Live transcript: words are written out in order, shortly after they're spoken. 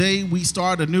Today we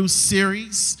start a new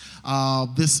series.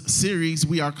 This series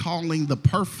we are calling The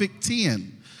Perfect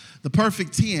 10. The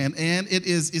Perfect 10, and it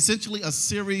is essentially a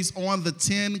series on the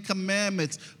 10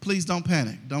 Commandments. Please don't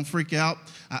panic. Don't freak out.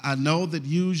 I know that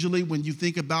usually when you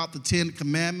think about the 10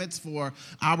 Commandments for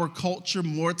our culture,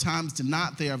 more times than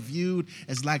not, they are viewed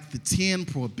as like the 10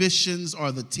 prohibitions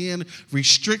or the 10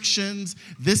 restrictions.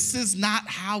 This is not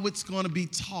how it's going to be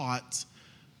taught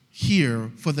here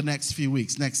for the next few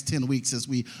weeks, next 10 weeks as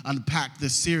we unpack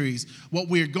this series. What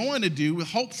we're going to do,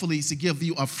 hopefully, is to give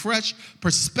you a fresh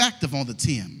perspective on the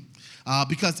 10.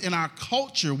 Because in our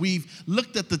culture, we've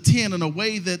looked at the 10 in a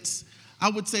way that's, I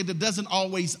would say, that doesn't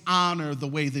always honor the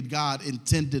way that God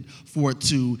intended for it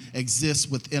to exist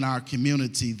within our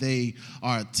community. They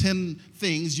are 10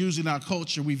 things, usually in our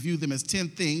culture, we view them as 10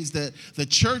 things that the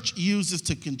church uses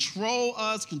to control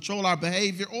us, control our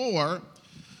behavior, or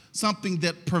something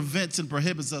that prevents and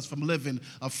prohibits us from living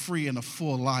a free and a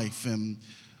full life. And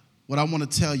what I want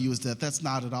to tell you is that that's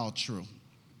not at all true.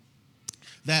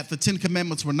 That the 10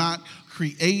 Commandments were not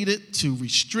created to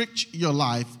restrict your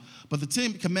life, but the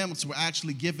 10 Commandments were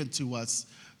actually given to us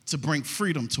to bring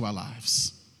freedom to our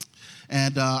lives.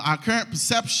 And our current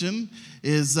perception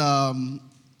is one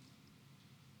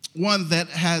that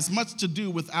has much to do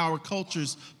with our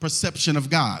culture's perception of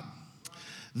God.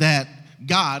 That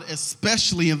God,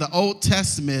 especially in the Old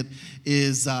Testament,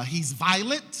 is he's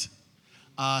violent,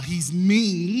 he's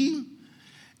mean,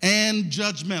 and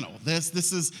judgmental.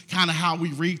 This is kind of how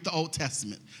we read the Old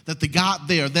Testament, that the God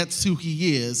there, that's who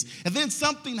he is. And then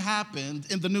something happened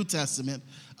in the New Testament.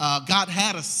 God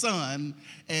had a son,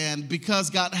 and because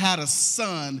God had a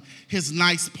son, his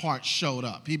nice part showed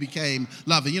up. He became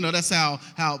loving. You know, that's how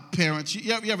parents,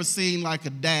 you ever seen like a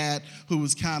dad who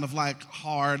was kind of like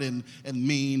hard and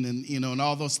mean and, you know, and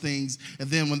all those things. And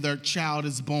then when their child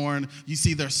is born, you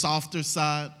see their softer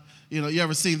side. You know, you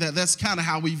ever seen that? That's kind of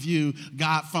how we view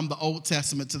God from the Old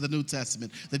Testament to the New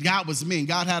Testament. That God was mean.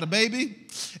 God had a baby,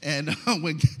 and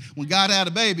when God had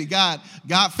a baby, God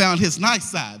found his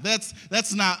nice side.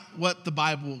 That's not what the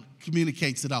Bible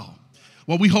communicates at all.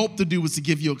 What we hope to do is to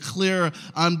give you a clear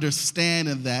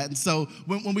understanding of that. And so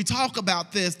when we talk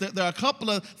about this, there are a couple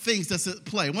of things that's at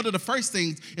play. One of the first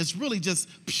things is really just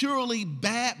purely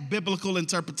bad biblical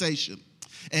interpretation.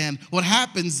 And what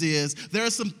happens is there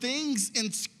are some things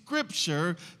in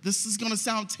Scripture, this is going to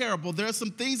sound terrible. There are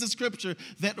some things in Scripture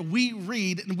that we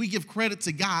read and we give credit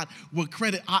to God where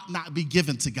credit ought not be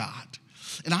given to God.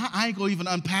 And I ain't going to even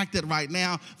unpack that right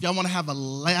now. If y'all want to have a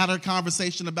later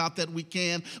conversation about that, we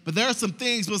can. But there are some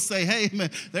things we'll say, hey, man,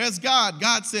 there's God.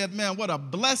 God said, man, what a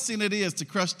blessing it is to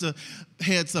crush the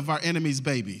heads of our enemies'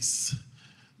 babies.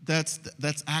 That's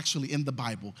actually in the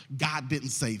Bible. God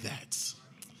didn't say that.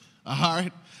 All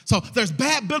right? So there's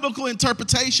bad biblical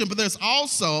interpretation, but there's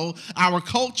also our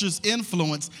culture's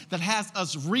influence that has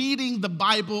us reading the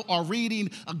Bible or reading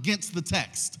against the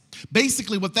text.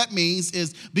 Basically, what that means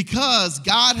is because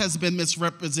God has been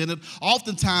misrepresented,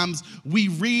 oftentimes we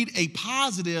read a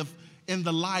positive in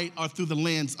the light or through the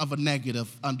lens of a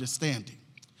negative understanding.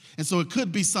 And so it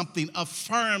could be something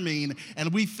affirming,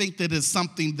 and we think that it's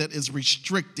something that is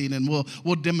restricting, and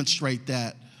we'll demonstrate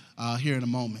that here in a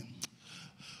moment.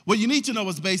 What you need to know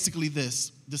is basically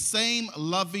this. The same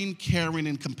loving, caring,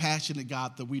 and compassionate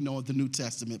God that we know in the New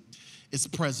Testament is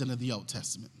present in the Old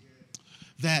Testament.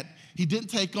 That he didn't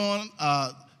take on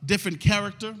a different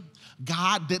character.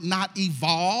 God did not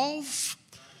evolve.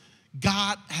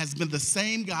 God has been the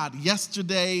same God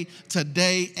yesterday,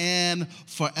 today, and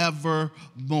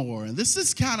forevermore. And this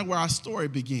is kind of where our story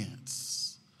begins.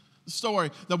 The story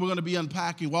that we're going to be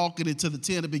unpacking, walking into the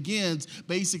 10, it begins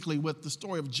basically with the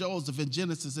story of Joseph in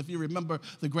Genesis. If you remember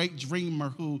the great dreamer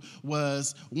who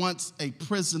was once a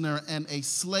prisoner and a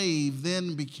slave,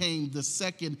 then became the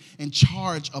second in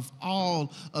charge of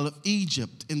all of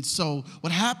Egypt. And so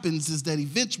what happens is that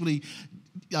eventually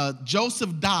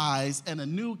Joseph dies and a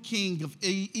new king of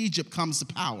Egypt comes to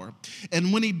power.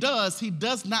 And when he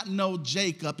does not know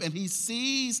Jacob, and he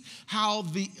sees how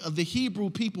the Hebrew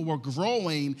people were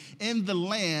growing in the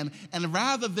land. And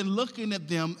rather than looking at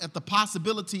them at the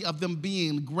possibility of them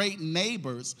being great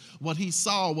neighbors, what he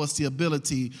saw was the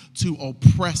ability to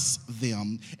oppress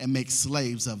them and make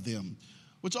slaves of them,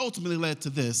 which ultimately led to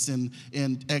this in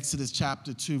Exodus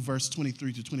chapter 2, verse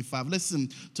 23 to 25. Listen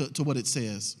to what it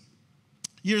says.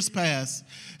 Years passed,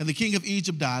 and the king of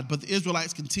Egypt died, but the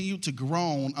Israelites continued to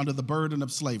groan under the burden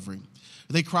of slavery.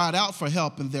 They cried out for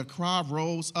help, and their cry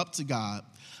rose up to God.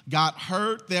 God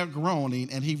heard their groaning,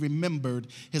 and he remembered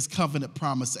his covenant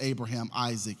promise to Abraham,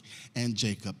 Isaac, and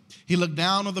Jacob. He looked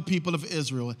down on the people of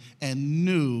Israel and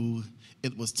knew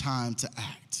it was time to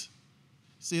act.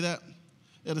 See that?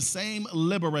 The same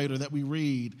liberator that we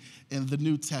read in the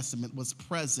New Testament was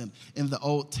present in the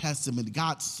Old Testament.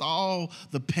 God saw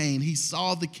the pain. He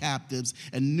saw the captives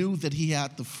and knew that he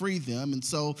had to free them. And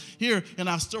so here in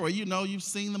our story, you've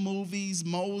seen the movies,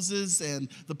 Moses and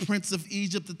the Prince of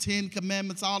Egypt, the Ten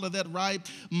Commandments, all of that, right?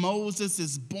 Moses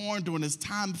is born during his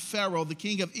time. Pharaoh, the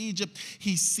king of Egypt,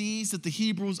 he sees that the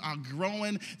Hebrews are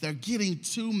growing. They're getting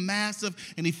too massive,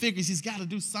 and he figures he's got to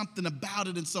do something about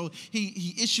it. And so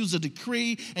he issues a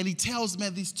decree, and he tells,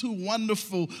 man, these two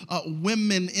wonderful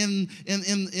women in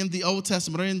the Old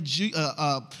Testament, or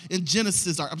in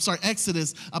Genesis, or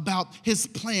Exodus, about his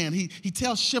plan. He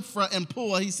tells Shiphrah and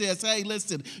Puah, he says, hey,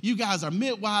 listen, you guys are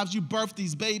midwives, you birthed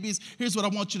these babies. Here's what I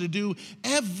want you to do.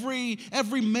 Every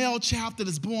male child that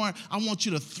is born, I want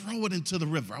you to throw it into the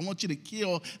river. I want you to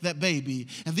kill that baby.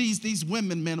 And these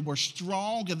women, men, were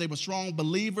strong, and they were strong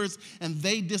believers, and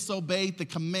they disobeyed the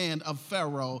command of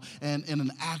Pharaoh, and in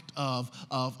an act of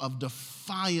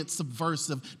defiant,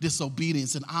 subversive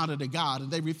disobedience and honor to God.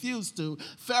 And they refused to.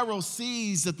 Pharaoh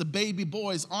sees that the baby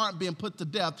boys aren't being put to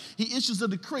death. He issues a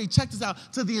decree, check this out,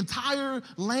 to the entire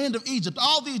land of Egypt,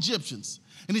 all the Egyptians.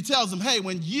 And he tells them, hey,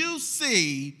 when you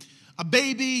see a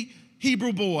baby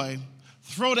Hebrew boy,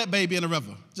 throw that baby in the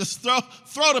river. Just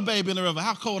throw the baby in the river.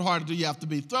 How cold-hearted do you have to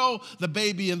be? Throw the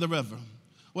baby in the river.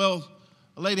 Well,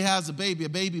 a lady has a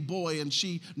baby boy, and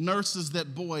she nurses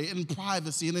that boy in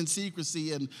privacy and in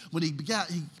secrecy. And when he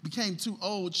became too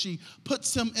old, she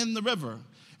puts him in the river.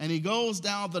 And he goes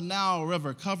down the Nile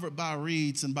River, covered by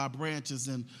reeds and by branches.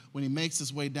 And when he makes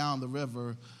his way down the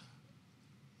river,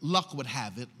 luck would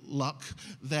have it,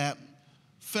 that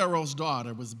Pharaoh's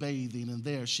daughter was bathing, and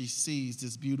there she sees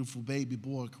this beautiful baby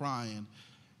boy crying,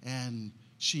 and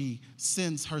she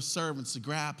sends her servants to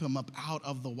grab him up out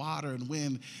of the water. And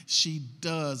when she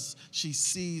does, she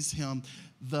sees him.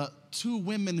 The two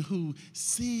women who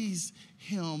sees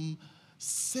him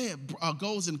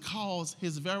goes and calls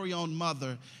his very own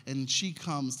mother, and she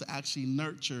comes to actually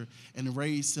nurture and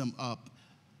raise him up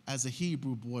as a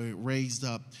Hebrew boy raised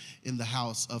up in the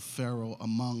house of Pharaoh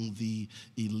among the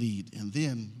elite. And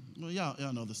then, well,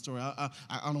 y'all know the story. I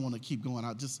don't want to keep going.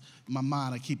 In my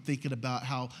mind, I keep thinking about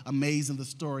how amazing the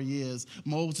story is.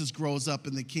 Moses grows up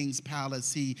in the king's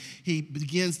palace. He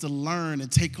begins to learn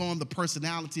and take on the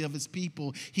personality of his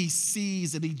people. He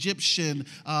sees an Egyptian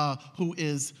who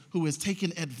is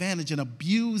taking advantage and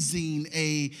abusing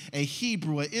a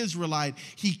Hebrew, an Israelite.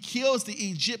 He kills the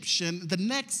Egyptian. The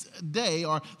next day,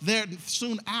 or there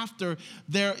soon after,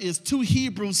 there is two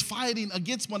Hebrews fighting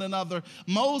against one another.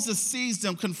 Moses sees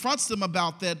them, confronts them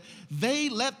about that. They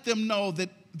let them know that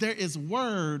there is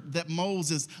word that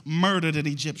Moses murdered an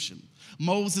Egyptian.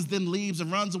 Moses then leaves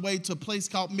and runs away to a place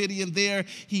called Midian. There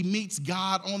he meets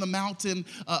God on the mountain,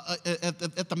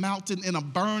 at the mountain in a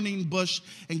burning bush,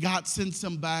 and God sends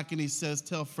him back, and he says,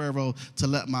 tell Pharaoh to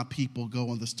let my people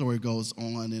go, and the story goes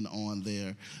on and on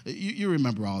there. You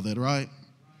remember all that, right?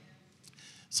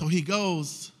 So he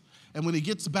goes, and when he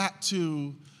gets back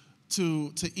to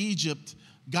Egypt,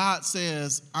 God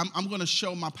says, I'm going to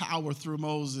show my power through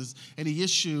Moses, and he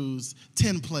issues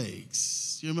 10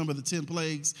 plagues. You remember the 10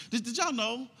 plagues? Did y'all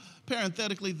know,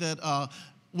 parenthetically, that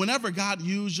whenever God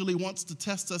usually wants to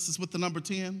test us, it's with the number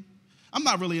 10? I'm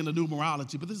not really into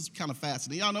numerology, but this is kind of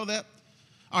fascinating. Y'all know that?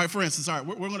 All right, for instance,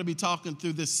 we're going to be talking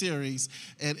through this series,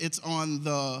 and it's on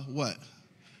the what?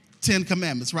 10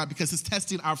 Commandments, right? Because it's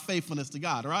testing our faithfulness to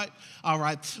God, right? All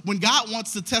right. When God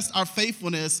wants to test our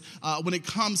faithfulness, when it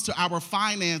comes to our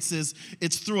finances,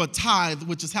 it's through a tithe,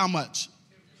 which is how much?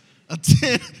 A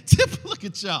tip. Look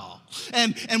at y'all.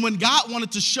 And when God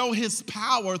wanted to show his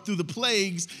power through the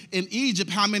plagues in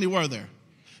Egypt, how many were there?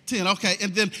 10. Okay.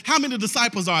 And then how many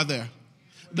disciples are there?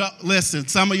 No, listen,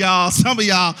 some of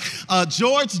y'all,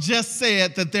 George just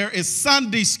said that there is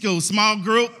Sunday school, small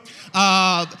group.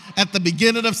 At the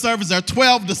beginning of service, there are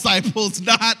 12 disciples,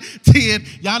 not 10.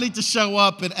 Y'all need to show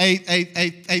up at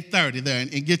 8:30 there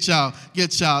and get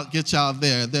y'all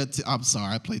there. I'm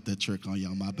sorry, I played that trick on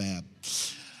y'all, my bad.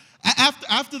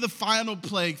 After the final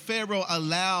plague, Pharaoh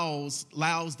allows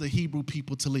the Hebrew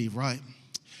people to leave, right?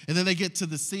 And then they get to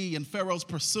the sea, and Pharaoh's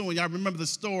pursuing. Y'all remember the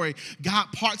story. God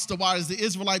parts the waters. The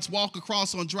Israelites walk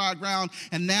across on dry ground,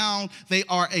 and now they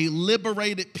are a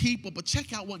liberated people. But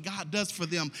check out what God does for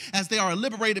them. As they are a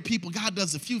liberated people, God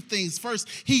does a few things. First,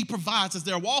 he provides. As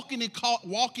they're walking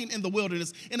in the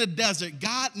wilderness, in a desert,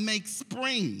 God makes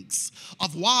springs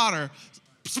of water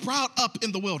sprout up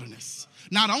in the wilderness.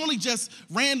 Not only just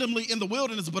randomly in the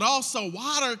wilderness, but also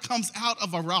water comes out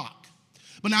of a rock.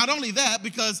 But not only that,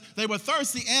 because they were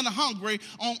thirsty and hungry,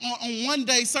 on one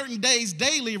day, certain days,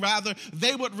 daily rather,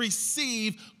 they would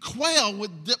receive quail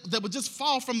that would just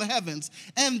fall from the heavens.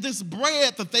 And this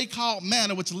bread that they called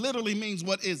manna, which literally means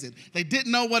what is it? They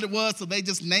didn't know what it was, so they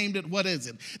just named it what is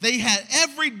it. They had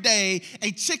every day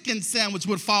a chicken sandwich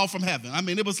would fall from heaven. I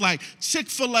mean, it was like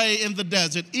Chick-fil-A in the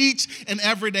desert each and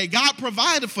every day. God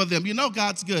provided for them. You know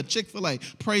God's good. Chick-fil-A,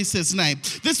 praise his name.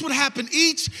 This would happen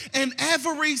each and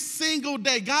every single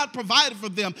day. God provided for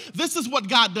them. This is what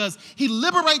God does. He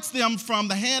liberates them from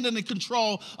the hand and the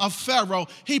control of Pharaoh.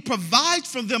 He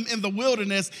provides for them in the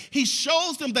wilderness. He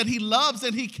shows them that he loves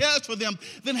and he cares for them.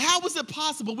 Then how is it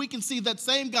possible we can see that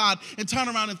same God and turn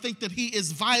around and think that he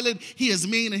is violent, he is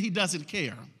mean, and he doesn't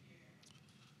care?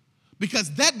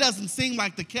 Because that doesn't seem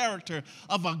like the character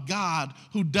of a God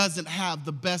who doesn't have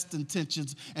the best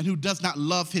intentions and who does not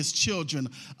love his children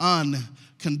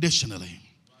unconditionally.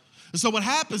 And so what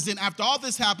happens then, after all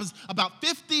this happens, about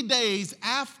 50 days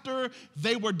after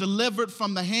they were delivered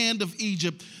from the hand of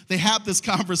Egypt, they have this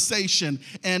conversation,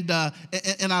 and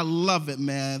I love it,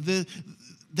 man.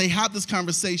 They have this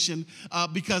conversation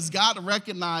because God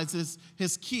recognizes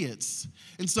his kids.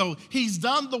 And so he's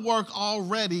done the work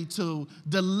already to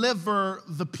deliver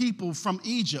the people from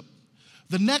Egypt.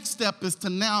 The next step is to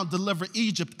now deliver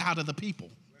Egypt out of the people.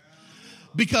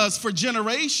 Because for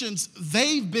generations,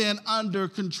 they've been under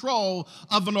control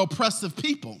of an oppressive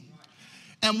people.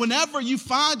 And whenever you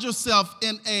find yourself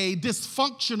in a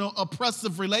dysfunctional,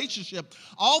 oppressive relationship,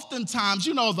 oftentimes,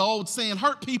 you know the old saying,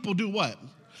 hurt people do what?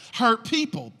 Hurt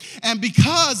people. And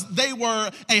because they were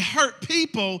a hurt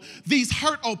people, these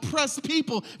hurt, oppressed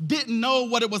people didn't know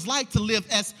what it was like to live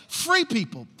as free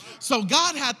people. So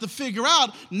God had to figure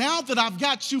out, now that I've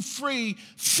got you free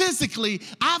physically,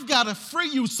 I've got to free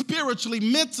you spiritually,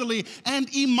 mentally, and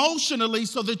emotionally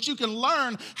so that you can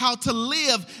learn how to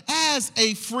live as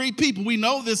a free people. We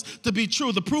know this to be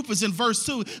true. The proof is in verse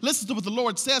 2. Listen to what the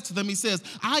Lord says to them. He says,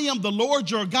 I am the Lord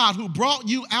your God who brought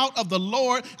you out of the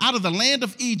land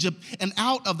of Egypt and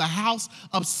out of the house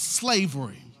of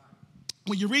slavery.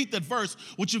 When you read that verse,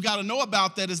 what you got to know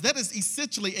about that is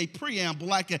essentially a preamble,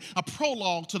 like a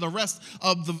prologue to the rest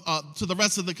of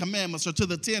the commandments, or to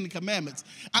the 10 commandments.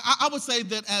 I would say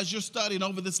that as you're studying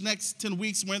over this next 10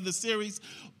 weeks, we're in this series,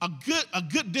 a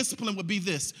good discipline would be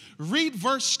this: read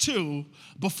verse 2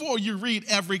 before you read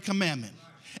every commandment.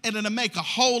 And it'll make a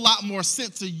whole lot more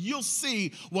sense, so you'll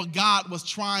see what God was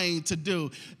trying to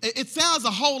do. It sounds a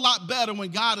whole lot better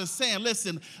when God is saying,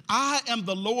 listen, I am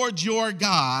the Lord your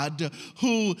God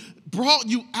who brought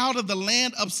you out of the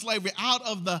land of slavery, out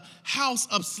of the house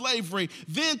of slavery,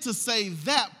 then to say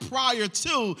that prior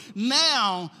to,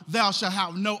 now thou shalt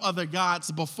have no other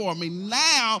gods before me.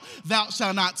 Now thou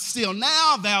shalt not steal.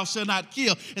 Now thou shalt not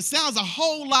kill. It sounds a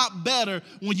whole lot better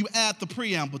when you add the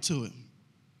preamble to it.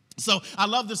 So I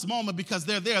love this moment because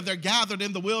they're gathered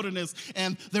in the wilderness,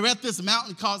 and they're at this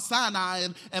mountain called Sinai,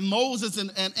 and Moses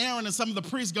and Aaron and some of the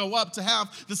priests go up to have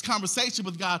this conversation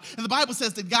with God. And the Bible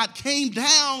says that God came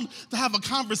down to have a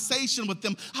conversation with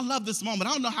them. I love this moment.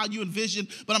 I don't know how you envision,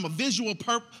 but I'm a visual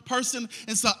person.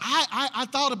 And so I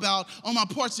thought about on my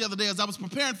porch the other day as I was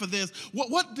preparing for this,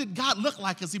 what did God look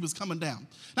like as he was coming down?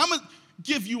 Now I'm going to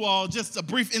give you all just a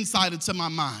brief insight into my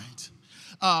mind.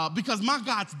 Because my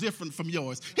God's different from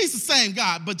yours. He's the same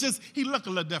God, but just he look a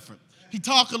little different. He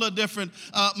talk a little different.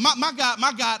 My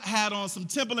God had on some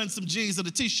Timberland, some jeans, and a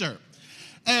T-shirt.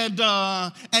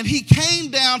 And he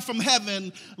came down from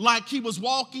heaven like he was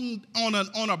walking on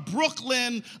a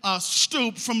Brooklyn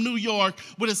stoop from New York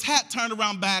with his hat turned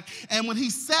around back. And when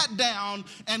he sat down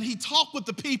and he talked with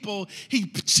the people, he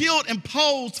chilled and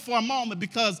posed for a moment,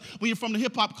 because when you're from the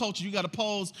hip-hop culture, you got to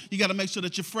pose. You got to make sure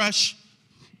that you're fresh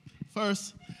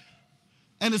first.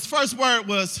 And his first word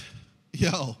was,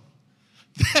 yo,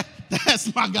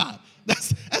 that's my God.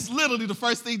 That's literally the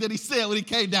first thing that he said when he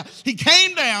came down. He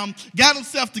came down, got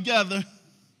himself together.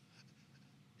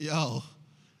 Yo,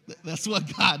 that's what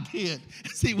God did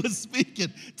as he was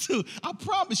speaking to. I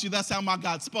promise you that's how my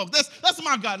God spoke. That's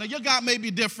my God. Now, your God may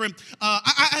be different.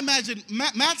 I imagine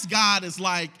Matt's God is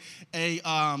like a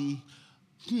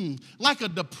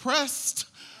depressed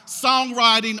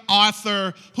songwriting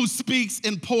author who speaks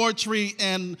in poetry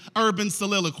and urban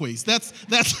soliloquies. That's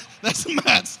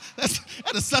Matt's.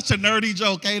 That is such a nerdy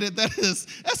joke, ain't it?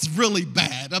 That's really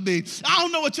bad. I mean, I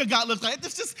don't know what your God looks like.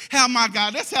 That's just how my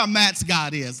God, that's how Matt's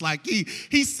God is. Like he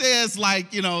says,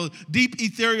 like, you know, deep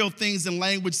ethereal things in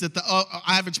language that the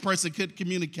average person could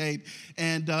communicate,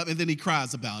 and then he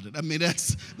cries about it. I mean,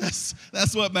 that's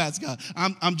what Matt's got.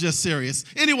 I'm just serious.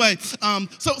 Anyway,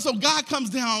 so God comes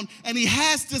down and he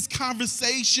has this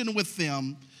conversation with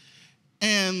them,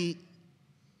 and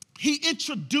he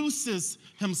introduces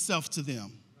himself to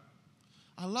them.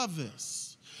 I love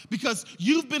this because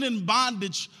you've been in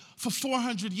bondage for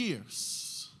 400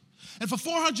 years. And for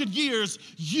 400 years,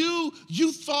 you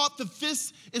thought that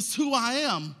this is who I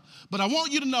am. But I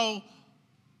want you to know,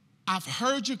 I've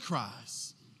heard your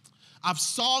cries. I've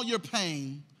saw your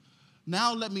pain.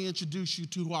 Now let me introduce you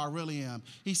to who I really am.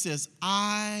 He says,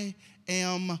 I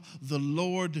am the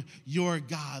Lord your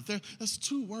God. There's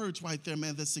two words right there,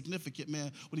 man, that's significant,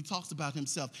 man, when he talks about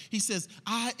himself. He says,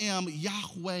 I am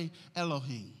Yahweh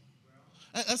Elohim.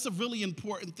 That's a really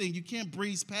important thing. You can't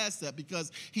breeze past that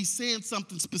because he's saying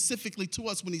something specifically to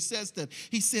us when he says that.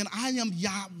 He's saying, I am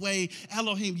Yahweh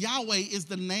Elohim. Yahweh is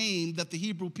the name that the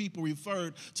Hebrew people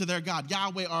referred to their God.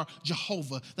 Yahweh or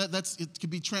Jehovah. It can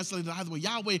be translated either way.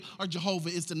 Yahweh or Jehovah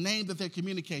is the name that they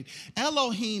communicate.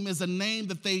 Elohim is a name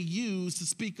that they use to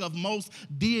speak of most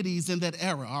deities in that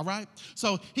era, all right?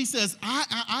 So he says,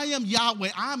 I am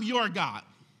Yahweh. I'm your God.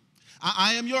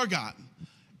 I am your God.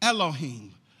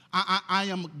 Elohim. I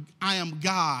am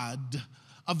God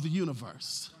of the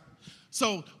universe.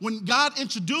 So when God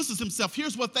introduces himself,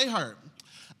 here's what they heard.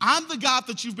 I'm the God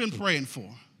that you've been praying for,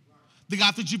 the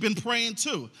God that you've been praying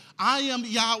to. I am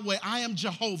Yahweh. I am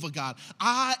Jehovah God.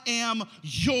 I am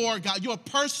your God, your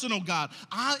personal God.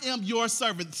 I am your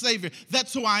servant, Savior.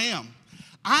 That's who I am.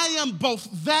 I am both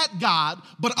that God,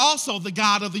 but also the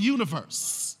God of the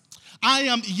universe. I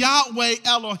am Yahweh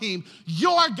Elohim,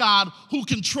 your God who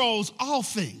controls all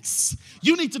things.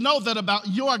 You need to know that about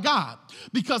your God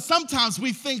because sometimes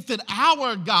we think that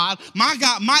our God, my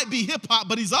God, might be hip hop,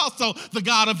 but he's also the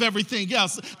God of everything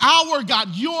else. Our God,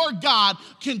 your God,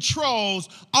 controls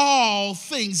all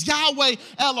things. Yahweh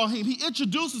Elohim, he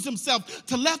introduces himself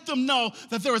to let them know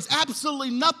that there is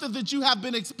absolutely nothing that you have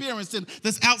been experiencing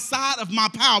that's outside of my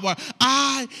power.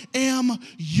 I am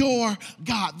your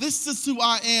God. This is who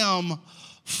I am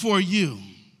for you.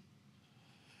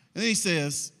 And then he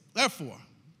says, therefore,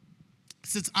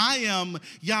 since I am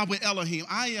Yahweh Elohim,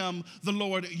 I am the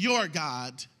Lord your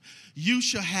God, you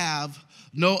shall have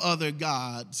no other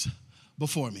gods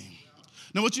before me.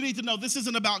 Now, what you need to know, this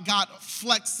isn't about God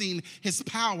flexing his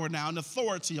power now and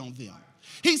authority on them.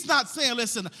 He's not saying,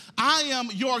 listen, I am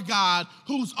your God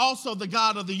who's also the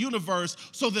God of the universe,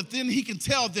 so that then he can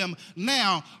tell them,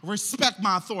 now respect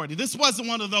my authority. This wasn't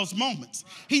one of those moments.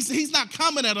 He's not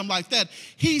coming at them like that.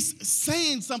 He's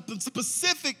saying something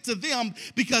specific to them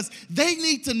because they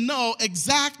need to know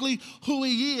exactly who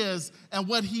he is and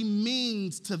what he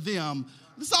means to them.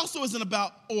 This also isn't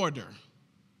about order.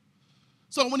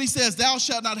 So when he says, thou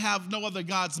shalt not have no other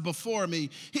gods before me,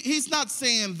 he's not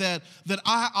saying that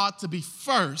I ought to be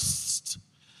first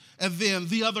and then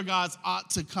the other gods ought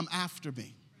to come after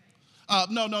me.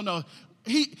 No.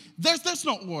 There's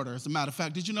no order, as a matter of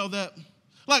fact. Did you know that?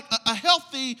 Like a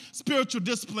healthy spiritual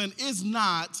discipline is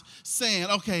not saying,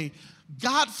 okay,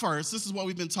 God first. This is what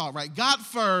we've been taught, right? God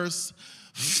first,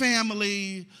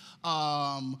 family,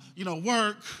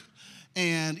 work,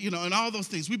 and all those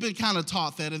things. We've been kind of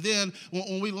taught that. And then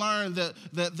when we learned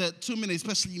that too many,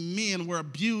 especially men, were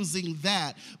abusing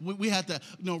that, we had to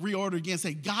reorder again,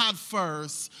 say God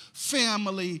first,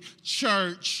 family,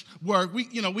 church, work.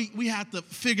 We had to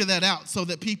figure that out so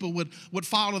that people would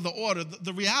follow the order.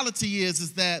 The reality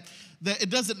is that it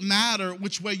doesn't matter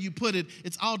which way you put it,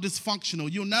 it's all dysfunctional.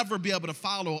 You'll never be able to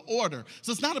follow an order.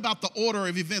 So it's not about the order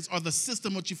of events or the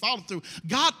system which you follow through.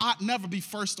 God ought never be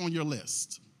first on your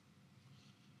list.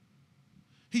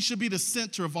 He should be the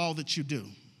center of all that you do.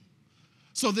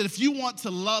 So that if you want to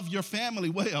love your family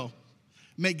well,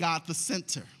 make God the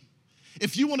center.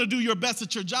 If you want to do your best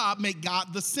at your job, make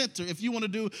God the center. If you want to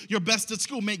do your best at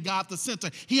school, make God the center.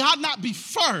 He ought not be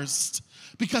first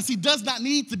because he does not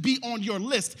need to be on your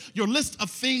list of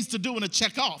things to do and to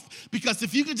check off. Because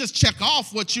if you can just check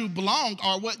off what you belong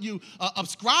or what you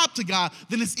ascribe to God,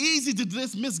 then it's easy to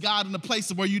dismiss God in a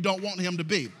place where you don't want him to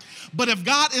be. But if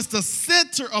God is the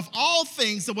center of all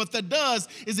things, then what that does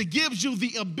is it gives you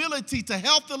the ability to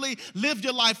healthily live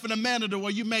your life in a manner to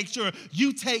where you make sure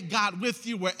you take God with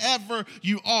you wherever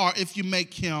you are if you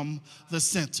make him the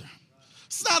center.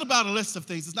 It's not about a list of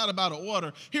things. It's not about an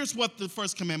order. Here's what the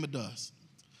first commandment does.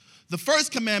 The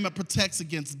first commandment protects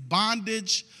against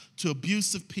bondage to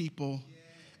abusive people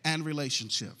and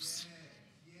relationships.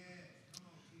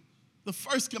 The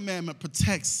first commandment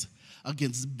protects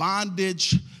against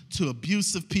bondage to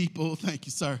abusive people, thank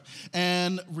you, sir,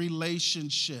 and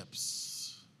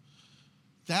relationships.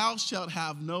 Thou shalt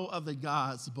have no other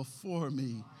gods before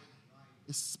me.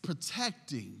 It's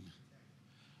protecting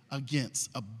against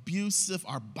abusive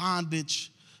or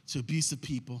bondage to abusive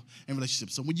people and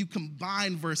relationships. So when you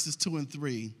combine verses 2 and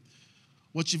 3,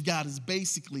 What you've got is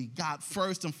basically God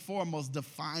first and foremost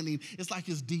defining, it's like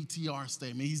his DTR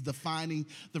statement. He's defining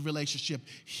the relationship.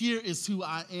 Here is who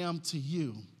I am to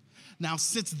you. Now,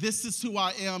 since this is who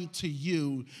I am to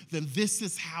you, then this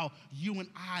is how you and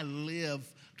I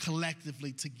live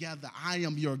collectively together. I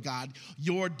am your God,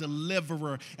 your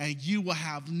deliverer, and you will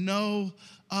have no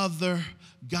other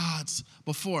gods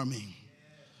before me.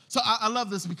 So I love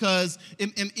this because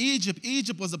in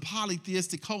Egypt was a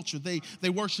polytheistic culture. They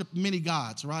worshiped many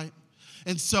gods, right?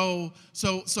 And so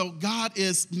God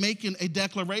is making a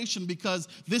declaration because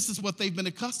this is what they've been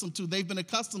accustomed to. They've been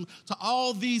accustomed to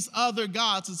all these other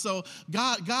gods. And so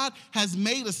God has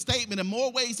made a statement in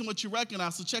more ways than what you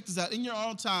recognize. So check this out. In your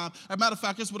own time, as a matter of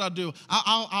fact, here's what I'll do.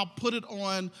 I'll put it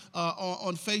on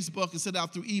Facebook and send it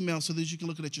out through email so that you can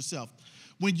look at it yourself.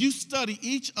 When you study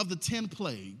each of the 10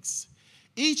 plagues,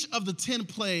 each of the 10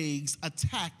 plagues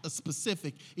attacked a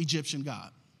specific Egyptian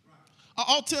god.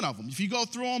 All 10 of them. If you go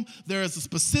through them, there is a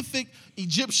specific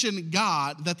Egyptian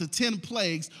god that the 10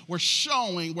 plagues were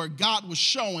showing, where God was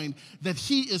showing that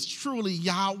he is truly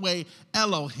Yahweh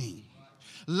Elohim.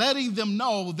 Letting them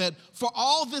know that for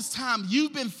all this time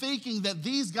you've been thinking that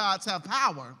these gods have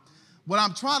power. What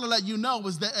I'm trying to let you know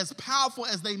is that as powerful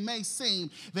as they may seem,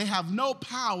 they have no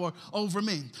power over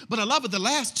me. But I love it. The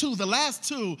last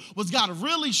two was God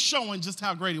really showing just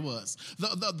how great he was.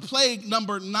 The plague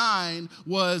number 9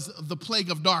 was the plague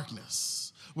of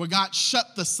darkness, where God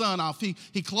shut the sun off.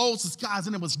 He closed the skies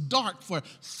and it was dark for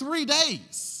 3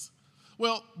 days.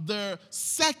 Well, their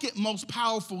second most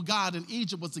powerful god in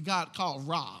Egypt was a god called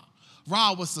Ra.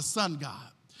 Ra was the sun god.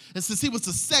 And since he was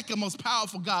the second most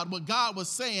powerful God, what God was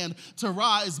saying to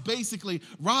Ra is basically,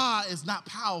 Ra is not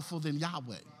powerful than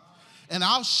Yahweh. And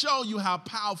I'll show you how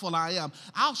powerful I am.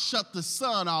 I'll shut the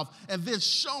sun off and then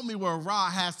show me where Ra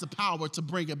has the power to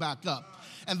bring it back up.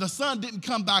 And the sun didn't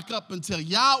come back up until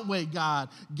Yahweh God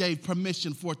gave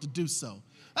permission for it to do so.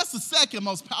 That's the second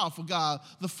most powerful God.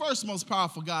 The first most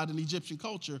powerful God in Egyptian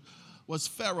culture was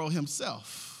Pharaoh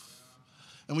himself.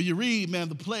 And when you read, man,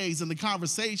 the plagues and the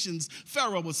conversations,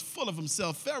 Pharaoh was full of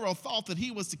himself. Pharaoh thought that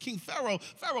he was the king. Pharaoh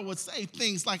would say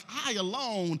things like, I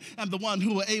alone am the one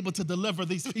who are able to deliver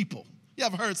these people. You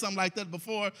ever heard something like that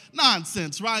before?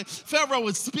 Nonsense, right? Pharaoh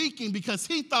was speaking because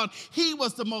he thought he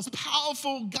was the most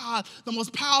powerful God, the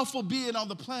most powerful being on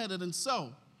the planet. And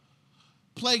so,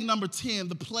 plague number 10,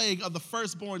 the plague of the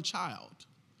firstborn child,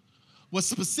 was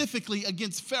specifically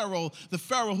against Pharaoh, the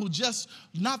Pharaoh who just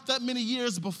not that many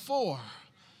years before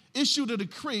issued a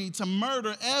decree to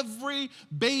murder every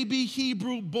baby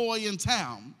Hebrew boy in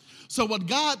town. So what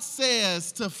God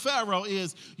says to Pharaoh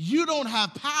is, you don't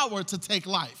have power to take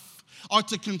life or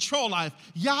to control life.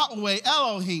 Yahweh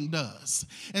Elohim does.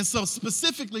 And so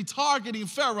specifically targeting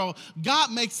Pharaoh,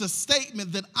 God makes a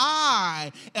statement that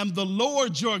I am the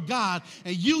Lord your God,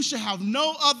 and you shall have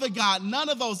no other God. None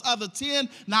of those other 10,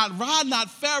 not Ra,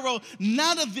 not Pharaoh,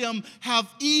 none of them have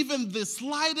even the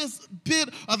slightest bit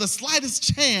or the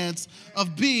slightest chance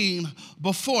of being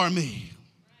before me.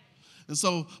 And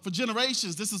so for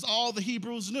generations, this is all the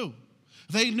Hebrews knew.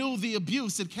 They knew the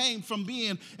abuse that came from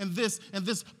being in this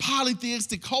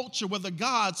polytheistic culture where the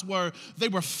gods were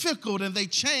fickle and they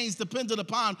changed depending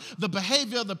upon the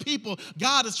behavior of the people.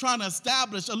 God is trying to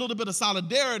establish a little bit of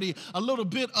solidarity, a little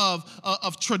bit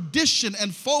of tradition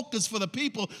and focus for the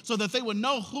people so that they would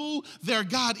know who their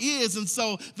God is. And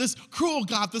so this cruel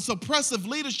God, this oppressive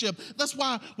leadership, that's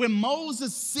why when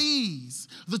Moses sees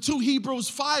the two Hebrews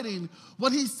fighting,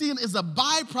 what he's seeing is a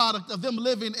byproduct of them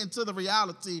living into the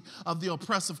reality of the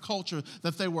oppressive culture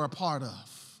that they were a part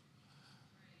of.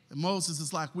 And Moses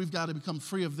is like, we've got to become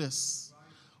free of this.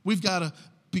 We've got to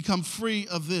become free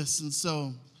of this. And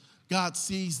so God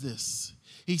sees this.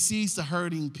 He sees the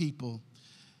hurting people.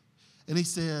 And he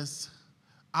says,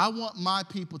 I want my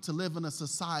people to live in a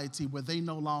society where they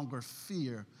no longer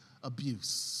fear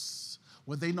abuse,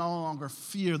 where they no longer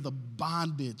fear the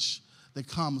bondage that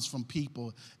comes from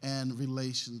people and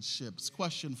relationships.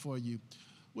 Question for you.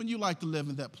 Wouldn't you like to live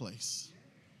in that place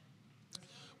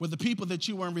where the people that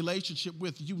you were in relationship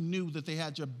with, you knew that they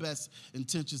had your best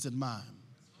intentions in mind?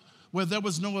 Where there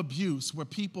was no abuse, where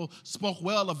people spoke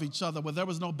well of each other, where there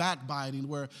was no backbiting,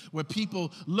 where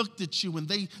people looked at you and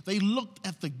they looked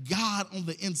at the God on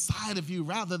the inside of you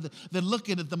rather than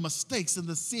looking at the mistakes and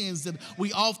the sins that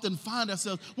we often find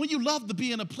ourselves. When you love to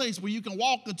be in a place where you can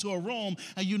walk into a room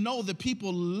and you know that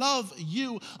people love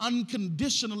you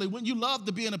unconditionally, when you love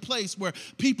to be in a place where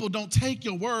people don't take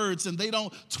your words and they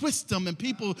don't twist them and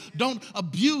people don't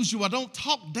abuse you or don't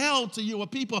talk down to you or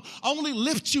people only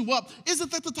lift you up, isn't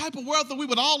that the type of world that we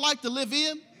would all like to live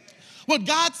in? What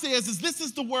God says is this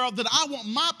is the world that I want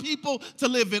my people to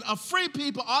live in. A free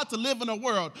people ought to live in a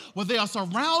world where they are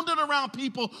surrounded around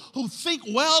people who think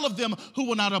well of them, who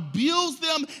will not abuse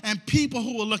them, and people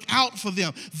who will look out for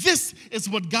them. This is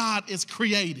what God is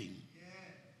creating.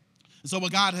 And so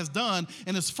what God has done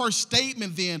in his first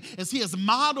statement then is he has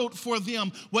modeled for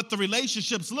them what the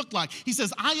relationships look like. He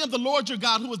says, I am the Lord your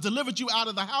God who has delivered you out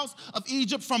of the house of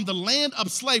Egypt from the land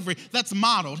of slavery. That's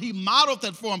modeled. He modeled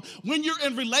that for them. When you're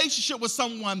in relationship with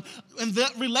someone, in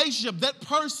that relationship, that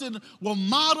person will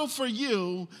model for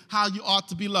you how you ought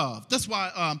to be loved. That's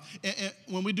why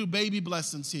when we do baby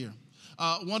blessings here,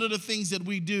 one of the things that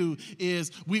we do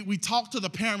is we talk to the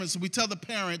parents and we tell the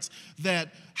parents that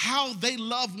how they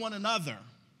love one another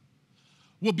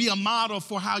will be a model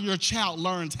for how your child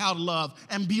learns how to love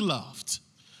and be loved.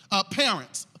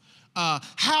 Parents,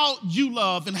 how you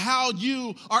love and how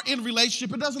you are in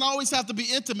relationship, it doesn't always have to be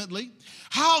intimately.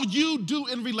 How you do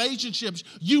in relationships,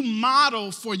 you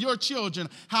model for your children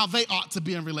how they ought to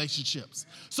be in relationships.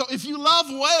 So if you love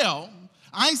well,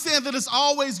 I ain't saying that it's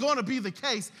always going to be the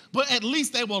case, but at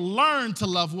least they will learn to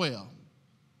love well.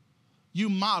 You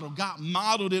model. God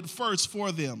modeled it first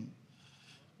for them,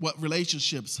 what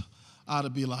relationships ought to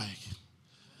be like.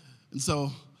 And so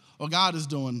what God is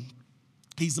doing,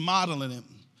 he's modeling it.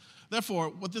 Therefore,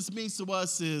 what this means to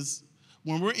us is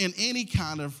when we're in any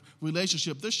kind of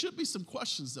relationship, there should be some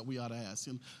questions that we ought to ask.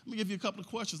 And let me give you a couple of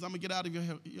questions. I'm going to get out of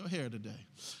your hair today.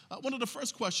 One of the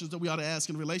first questions that we ought to ask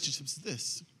in relationships is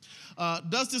this.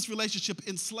 Does this relationship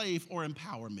enslave or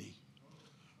empower me?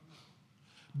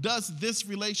 Does this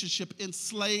relationship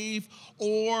enslave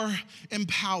or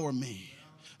empower me?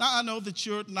 Now, I know that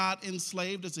you're not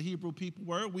enslaved as a Hebrew people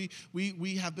were.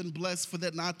 We have been blessed for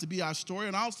that not to be our story.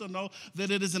 And I also know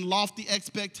that it is in lofty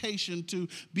expectation to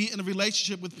be in a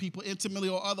relationship with people, intimately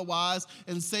or otherwise,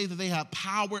 and say that they have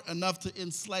power enough to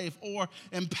enslave or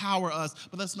empower us.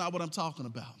 But that's not what I'm talking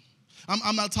about.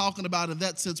 I'm not talking about in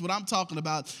that sense. What I'm talking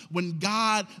about, when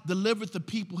God delivered the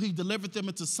people, he delivered them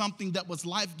into something that was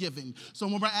life-giving. So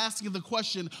when we're asking the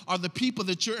question, are the people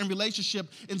that you're in relationship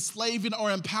enslaving or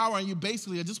empowering you?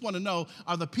 Basically, I just want to know,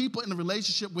 are the people in a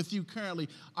relationship with you currently,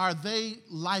 are they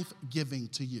life-giving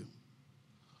to you?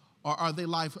 Or are they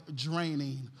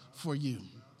life-draining for you?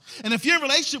 And if you're in a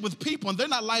relationship with people and they're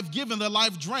not life-giving, they're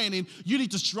life-draining, you need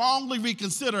to strongly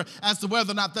reconsider as to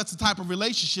whether or not that's the type of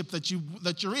relationship that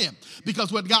you're in.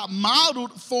 Because what God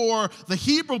modeled for the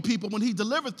Hebrew people when he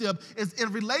delivered them is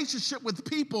in relationship with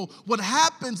people, what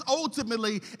happens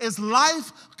ultimately is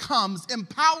life comes,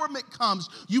 empowerment comes.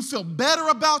 You feel better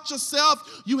about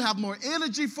yourself. You have more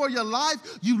energy for your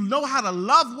life. You know how to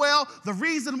love well. The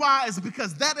reason why is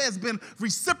because that has been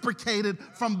reciprocated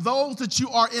from those that you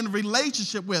are in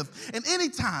relationship with. And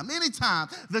anytime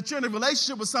that you're in a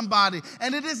relationship with somebody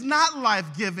and it is not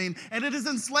life-giving and it is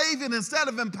enslaving instead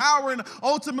of empowering,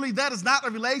 ultimately that is not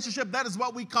a relationship. That is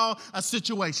what we call a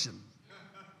situation.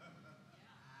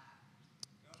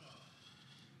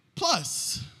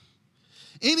 Plus,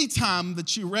 anytime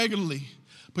that you regularly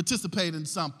participate in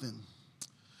something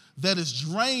that is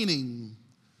draining,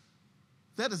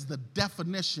 that is the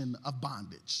definition of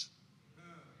bondage.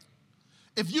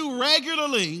 If you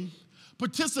regularly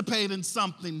participate in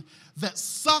something that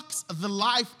sucks the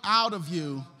life out of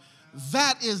you,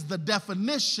 that is the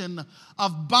definition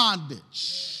of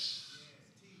bondage.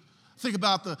 Think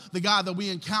about the guy that we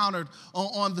encountered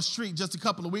on the street just a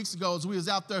couple of weeks ago as we was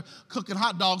out there cooking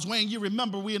hot dogs. Wayne, you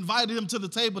remember we invited him to the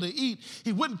table to eat.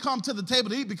 He wouldn't come to the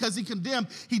table to eat because he condemned.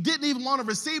 He didn't even want to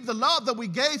receive the love that we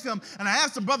gave him. And I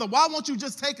asked him, brother, why won't you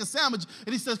just take a sandwich?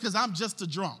 And he says, because I'm just a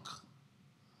drunk.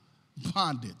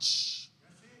 Bondage.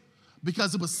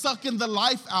 Because it was sucking the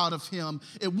life out of him.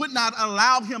 It would not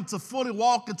allow him to fully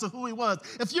walk into who he was.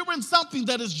 If you're in something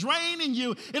that is draining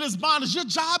you, it is bondage. Your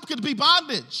job could be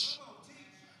bondage.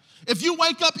 If you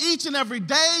wake up each and every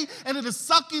day and it is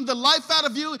sucking the life out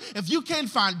of you, if you can't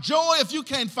find joy, if you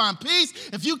can't find peace,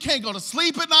 if you can't go to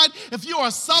sleep at night, if you are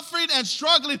suffering and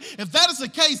struggling, if that is the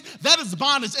case, that is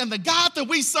bondage. And the God that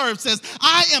we serve says,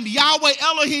 I am Yahweh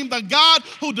Elohim, the God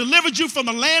who delivered you from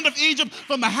the land of Egypt,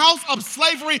 from the house of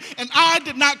slavery, and I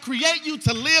did not create you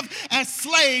to live as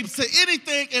slaves to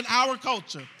anything in our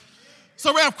culture.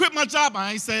 So I've quit my job.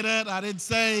 I ain't say that. I didn't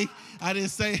say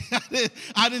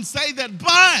that.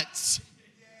 But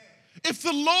if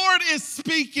the Lord is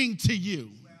speaking to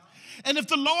you And if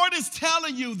the Lord is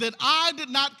telling you that I did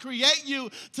not create you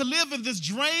to live in this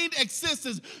drained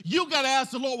existence, you got to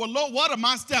ask the Lord, well, Lord, what are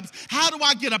my steps? How do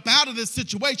I get up out of this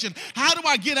situation? How do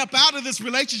I get up out of this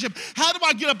relationship? How do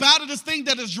I get up out of this thing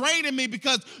that is draining me?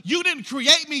 Because you didn't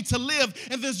create me to live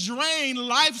in this drained,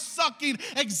 life-sucking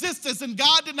existence. And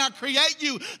God did not create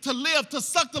you to live, to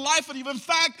suck the life out of you. In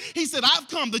fact, he said, I've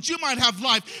come that you might have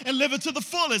life and live it to the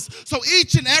fullest. So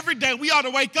each and every day we ought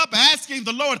to wake up asking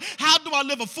the Lord, how do I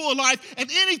live a full life? And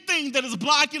anything that is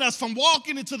blocking us from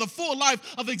walking into the full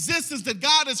life of existence that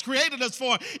God has created us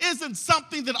for isn't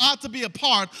something that ought to be a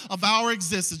part of our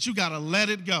existence. You got to let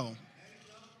it go.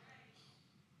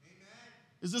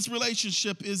 Is this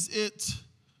relationship, is it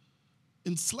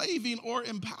enslaving or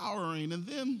empowering? And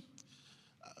then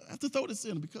I have to throw this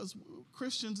in because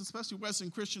Christians, especially Western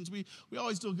Christians, we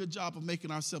always do a good job of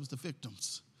making ourselves the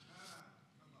victims.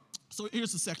 So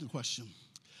here's the second question.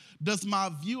 Does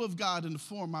my view of God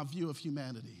inform my view of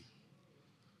humanity?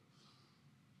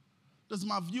 Does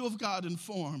my view of God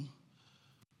inform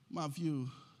my view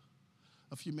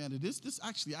of humanity? This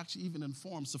actually even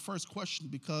informs the first question,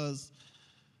 because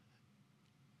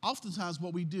oftentimes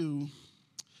what we do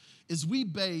is we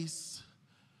base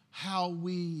how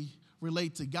we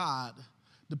relate to God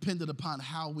dependent upon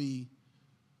how we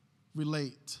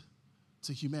relate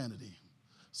to humanity.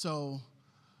 So,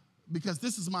 because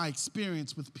this is my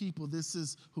experience with people, this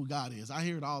is who God is. I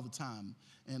hear it all the time.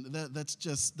 And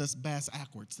that's bass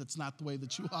backwards. That's not the way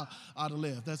that you ought to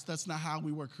live. That's not how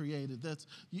we were created.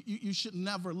 You should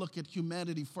never look at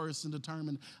humanity first and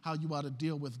determine how you ought to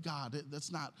deal with God.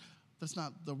 That's not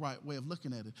the right way of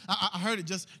looking at it. I heard it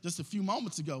just a few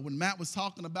moments ago when Matt was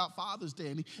talking about Father's Day,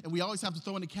 and we always have to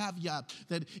throw in the caveat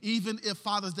that even if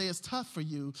Father's Day is tough for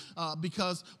you,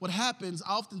 because what happens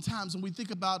oftentimes when we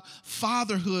think about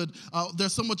fatherhood,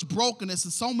 there's so much brokenness,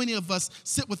 and so many of us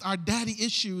sit with our daddy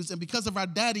issues, and because of our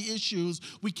daddy issues,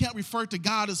 we can't refer to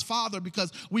God as Father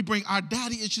because we bring our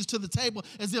daddy issues to the table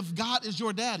as if God is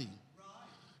your daddy.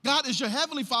 God is your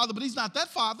heavenly Father, but he's not that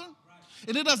Father.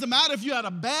 And it doesn't matter if you had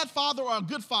a bad father or a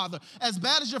good father. As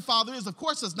bad as your father is, of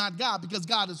course it's not God, because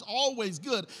God is always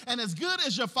good. And as good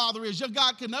as your father is, your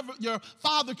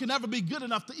father can never be good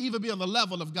enough to even be on the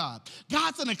level of God.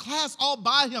 God's in a class all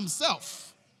by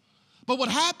himself. But what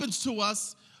happens to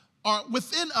us or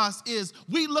within us is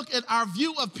we look at our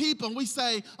view of people and we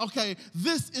say, okay,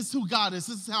 this is who God is.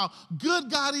 This is how good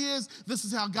God is. This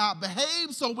is how God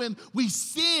behaves. So when we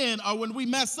sin or when we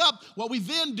mess up, what we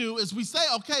then do is we say,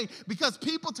 okay, because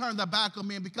people turn their back on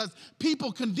me and because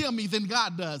people condemn me, then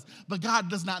God does. But God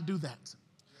does not do that.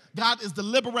 God is the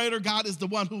liberator. God is the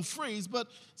one who frees. But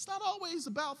it's not always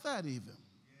about that even.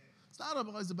 It's not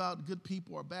always about good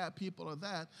people or bad people or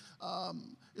that.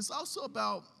 It's also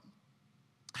about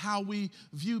how we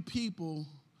view people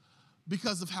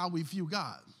because of how we view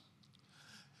God.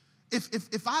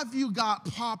 If I view God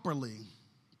properly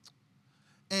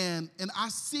and I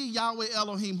see Yahweh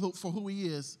Elohim for who he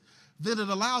is, then it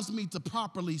allows me to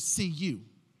properly see you.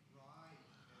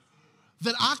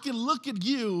 That I can look at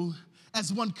you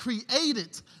as one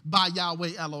created by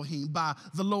Yahweh Elohim, by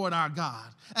the Lord our God,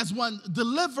 as one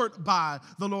delivered by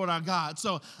the Lord our God.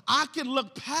 So I can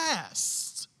look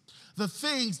past the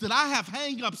things that I have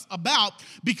hang-ups about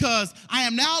because I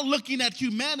am now looking at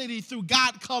humanity through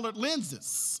God-colored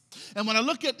lenses. And when I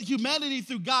look at humanity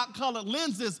through God-colored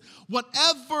lenses,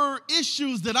 whatever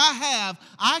issues that I have,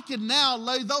 I can now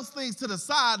lay those things to the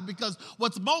side because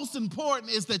what's most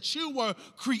important is that you were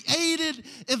created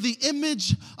in the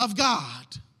image of God.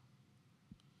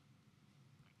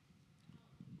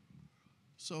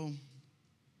 So,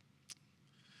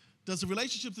 does the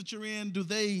relationship that you're in, do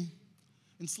they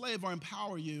enslave or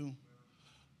empower you?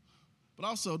 But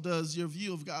also, does your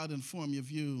view of God inform your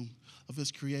view of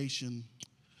his creation?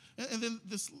 And then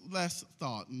this last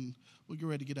thought, and we'll get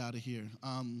ready to get out of here.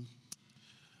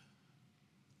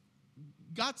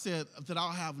 God said that I'll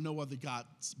have no other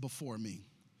gods before me.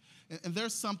 And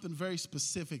there's something very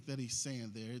specific that he's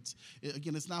saying there.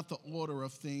 It's not the order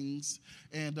of things.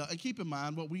 And keep in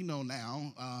mind what we know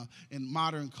now in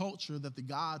modern culture, that the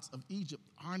gods of Egypt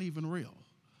aren't even real.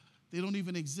 They don't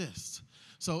even exist.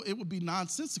 So it would be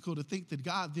nonsensical to think that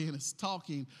God then is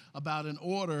talking about an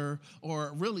order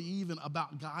or really even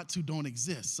about gods who don't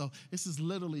exist. So this is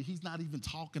literally, he's not even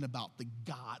talking about the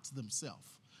gods themselves.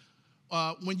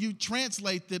 When you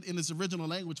translate that in his original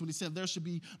language, when he said there should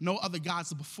be no other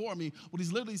gods before me, what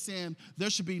he's literally saying, there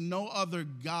should be no other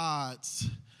gods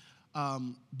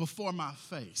before my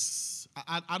face.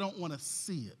 I don't want to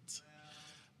see it.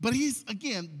 But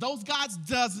those gods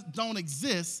don't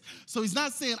exist. So he's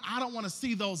not saying, I don't want to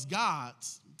see those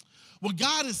gods. What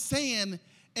God is saying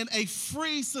in a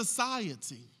free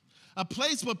society, a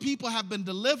place where people have been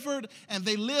delivered and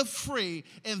they live free,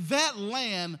 in that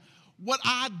land, what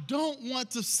I don't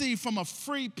want to see from a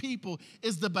free people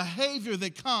is the behavior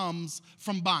that comes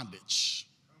from bondage.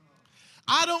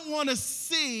 I don't want to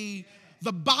see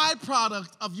the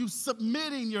byproduct of you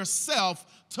submitting yourself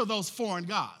to those foreign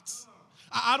gods.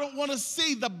 I don't want to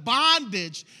see the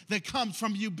bondage that comes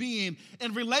from you being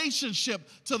in relationship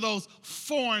to those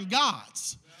foreign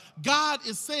gods. God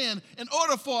is saying, in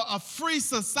order for a free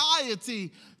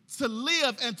society to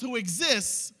live and to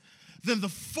exist, then the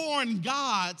foreign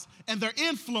gods and their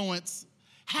influence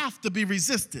have to be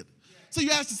resisted. So you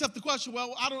ask yourself the question,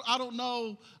 well, I don't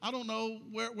know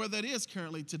where that is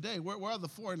currently today. Where are the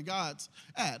foreign gods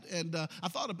at? And I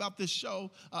thought about this show.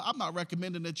 I'm not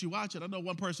recommending that you watch it. I know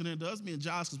one person here does, me and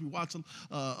Josh, because we watch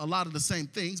a lot of the same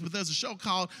things. But there's a show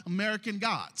called American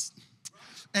Gods.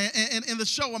 And in the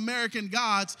show American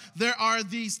Gods, there are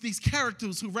these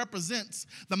characters who represents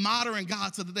the modern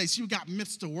gods of the day. So you got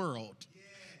Mr. World.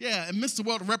 Yeah, and Mr.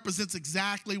 World represents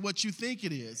exactly what you think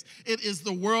it is. It is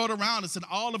the world around us and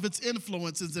all of its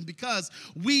influences. And because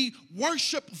we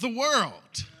worship the world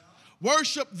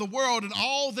and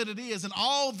all that it is and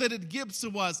all that it gives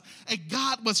to us, a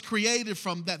God was created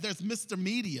from that. There's Mr.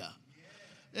 Media.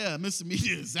 Yeah, Mr.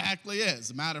 Media exactly is.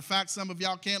 As a matter of fact, some of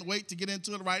y'all can't wait to get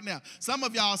into it right now. Some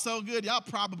of y'all are so good, y'all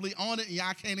probably on it and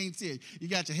y'all can't even see it. You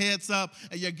got your heads up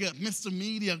and you're good. Mr.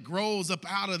 Media grows up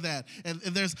out of that. And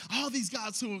there's all these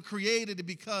gods who were created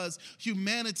because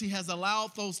humanity has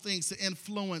allowed those things to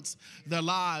influence their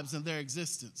lives and their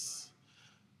existence.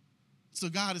 So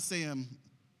God is saying,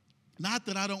 not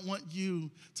that I don't want you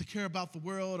to care about the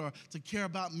world or to care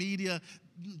about media.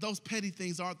 Those petty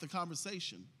things aren't the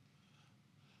conversation.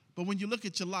 But when you look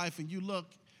at your life and you look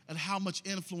at how much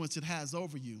influence it has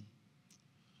over you,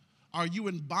 are you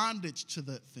in bondage to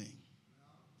that thing?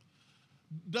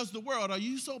 Are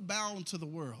you so bound to the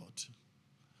world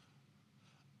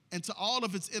and to all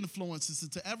of its influences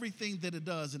and to everything that it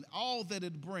does and all that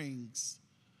it brings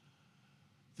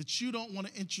that you don't want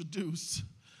to introduce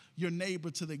your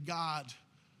neighbor to the God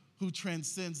who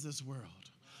transcends this world?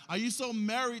 Are you so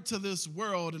married to this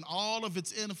world and all of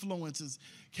its influences?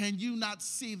 Can you not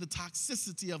see the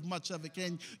toxicity of much of it?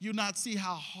 Can you not see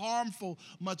how harmful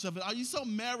much of it? Are you so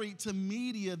married to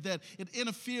media that it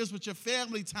interferes with your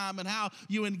family time and how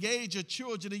you engage your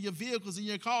children in your vehicles and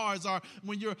your cars, or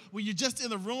when you're just in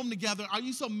the room together? Are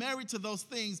you so married to those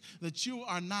things that you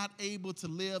are not able to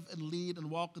live and lead and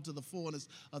walk into the fullness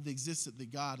of the existence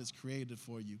that God has created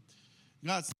for you?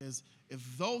 God says,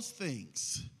 if those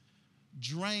things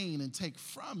drain and take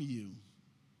from you,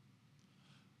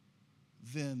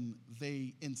 then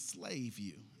they enslave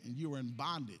you and you are in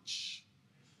bondage.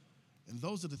 And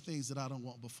those are the things that I don't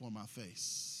want before my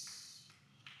face.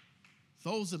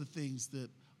 Those are the things that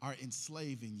are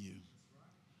enslaving you.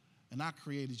 And I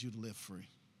created you to live free.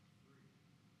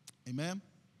 Amen?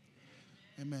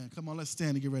 Amen. Come on, let's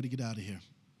stand and get ready to get out of here.